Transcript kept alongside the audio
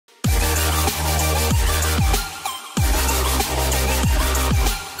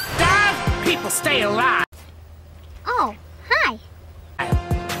stay alive. Oh, hi.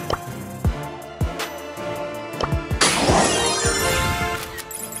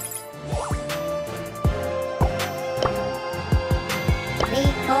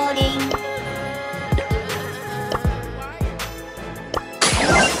 Recording.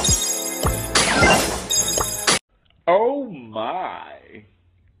 Oh my.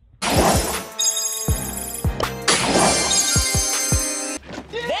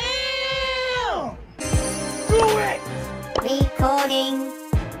 Damn! Do it! Recording.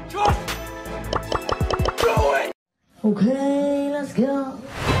 Just do it! Okay, let's go.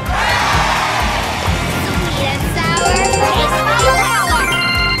 Sweet and sour taste my power.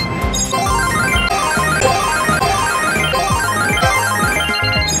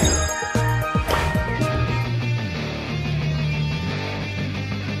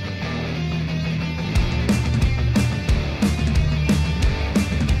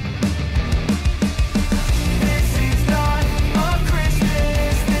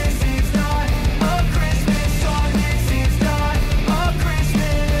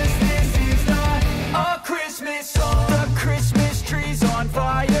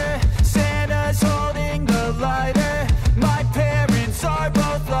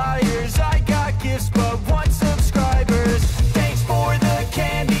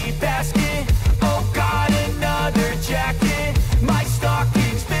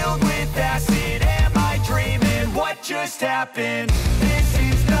 Happened. This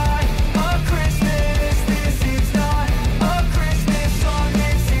is not a Christmas. This is not a Christmas song.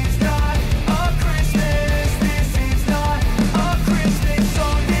 This is not a Christmas. This is not a Christmas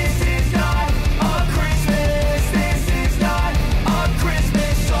song. This is not a Christmas. This is not a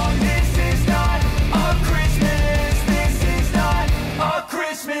Christmas song. This is not a Christmas. This is not a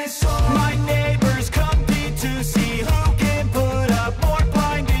Christmas song. My neighbors compete to see who can put up more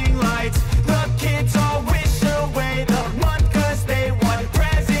blinding lights. The kids all wish away the month 'cause they want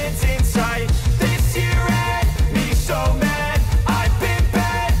presents inside. This year had me so mad. I've been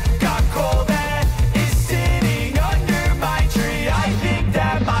bad, got cold that is sitting under my tree. I think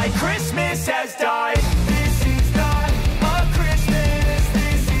that my Christmas has died. This is not a Christmas.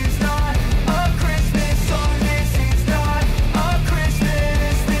 This is not a Christmas song. This is not a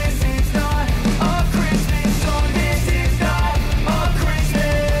Christmas. This is not a Christmas song. This is not a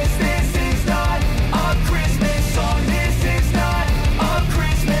Christmas. This is not a Christmas song. This is not a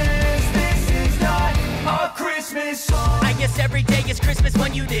Christmas. This is not a Christmas song. I guess every day is Christmas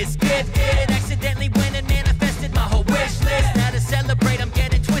when you this gifted. Accidentally went and manifested my whole wish list. Now to celebrate, I'm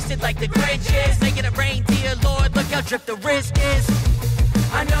getting twisted like the Grinch is. Making a reindeer, Lord, look how drip the wrist is.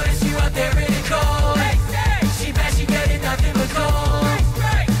 I notice you out there in the cold. She bad, she getting nothing but cold.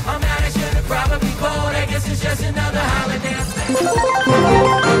 I'm mad, I should have probably called. I guess it's just another holiday.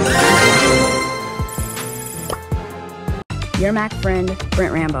 Your Mac friend,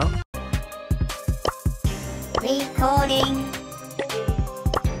 Brent Rambo. Recording.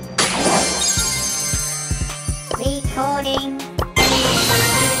 Recording.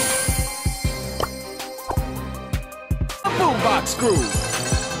 Boombox crew.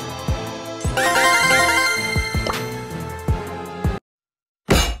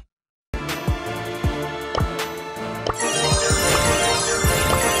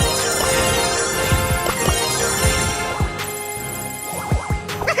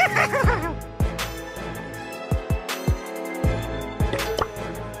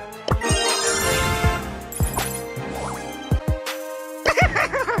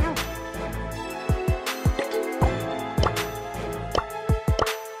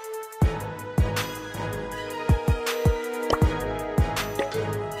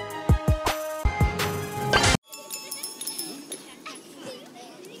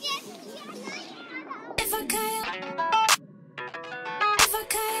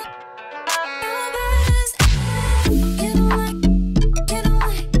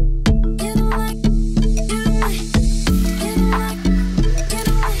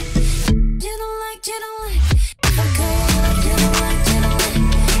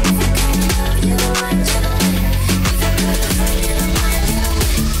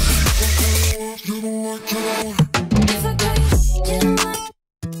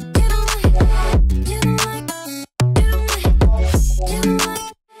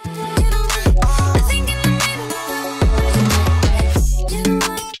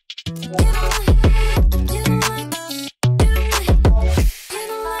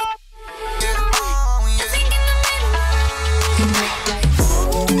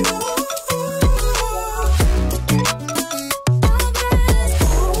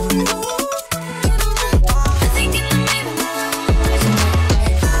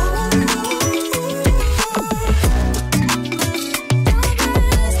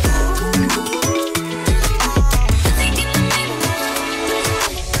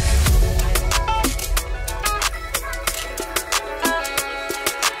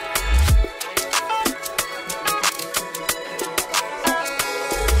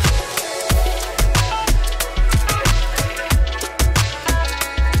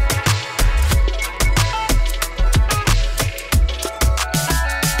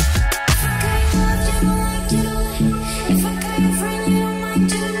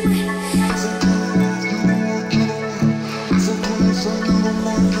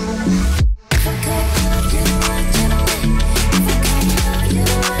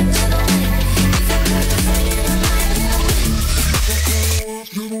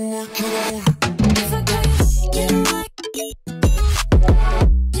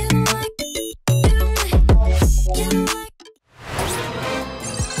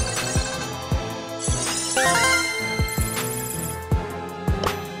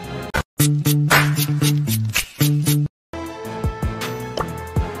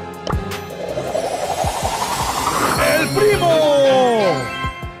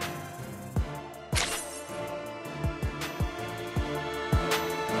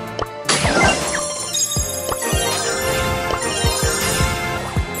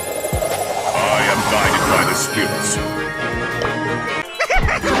 skills.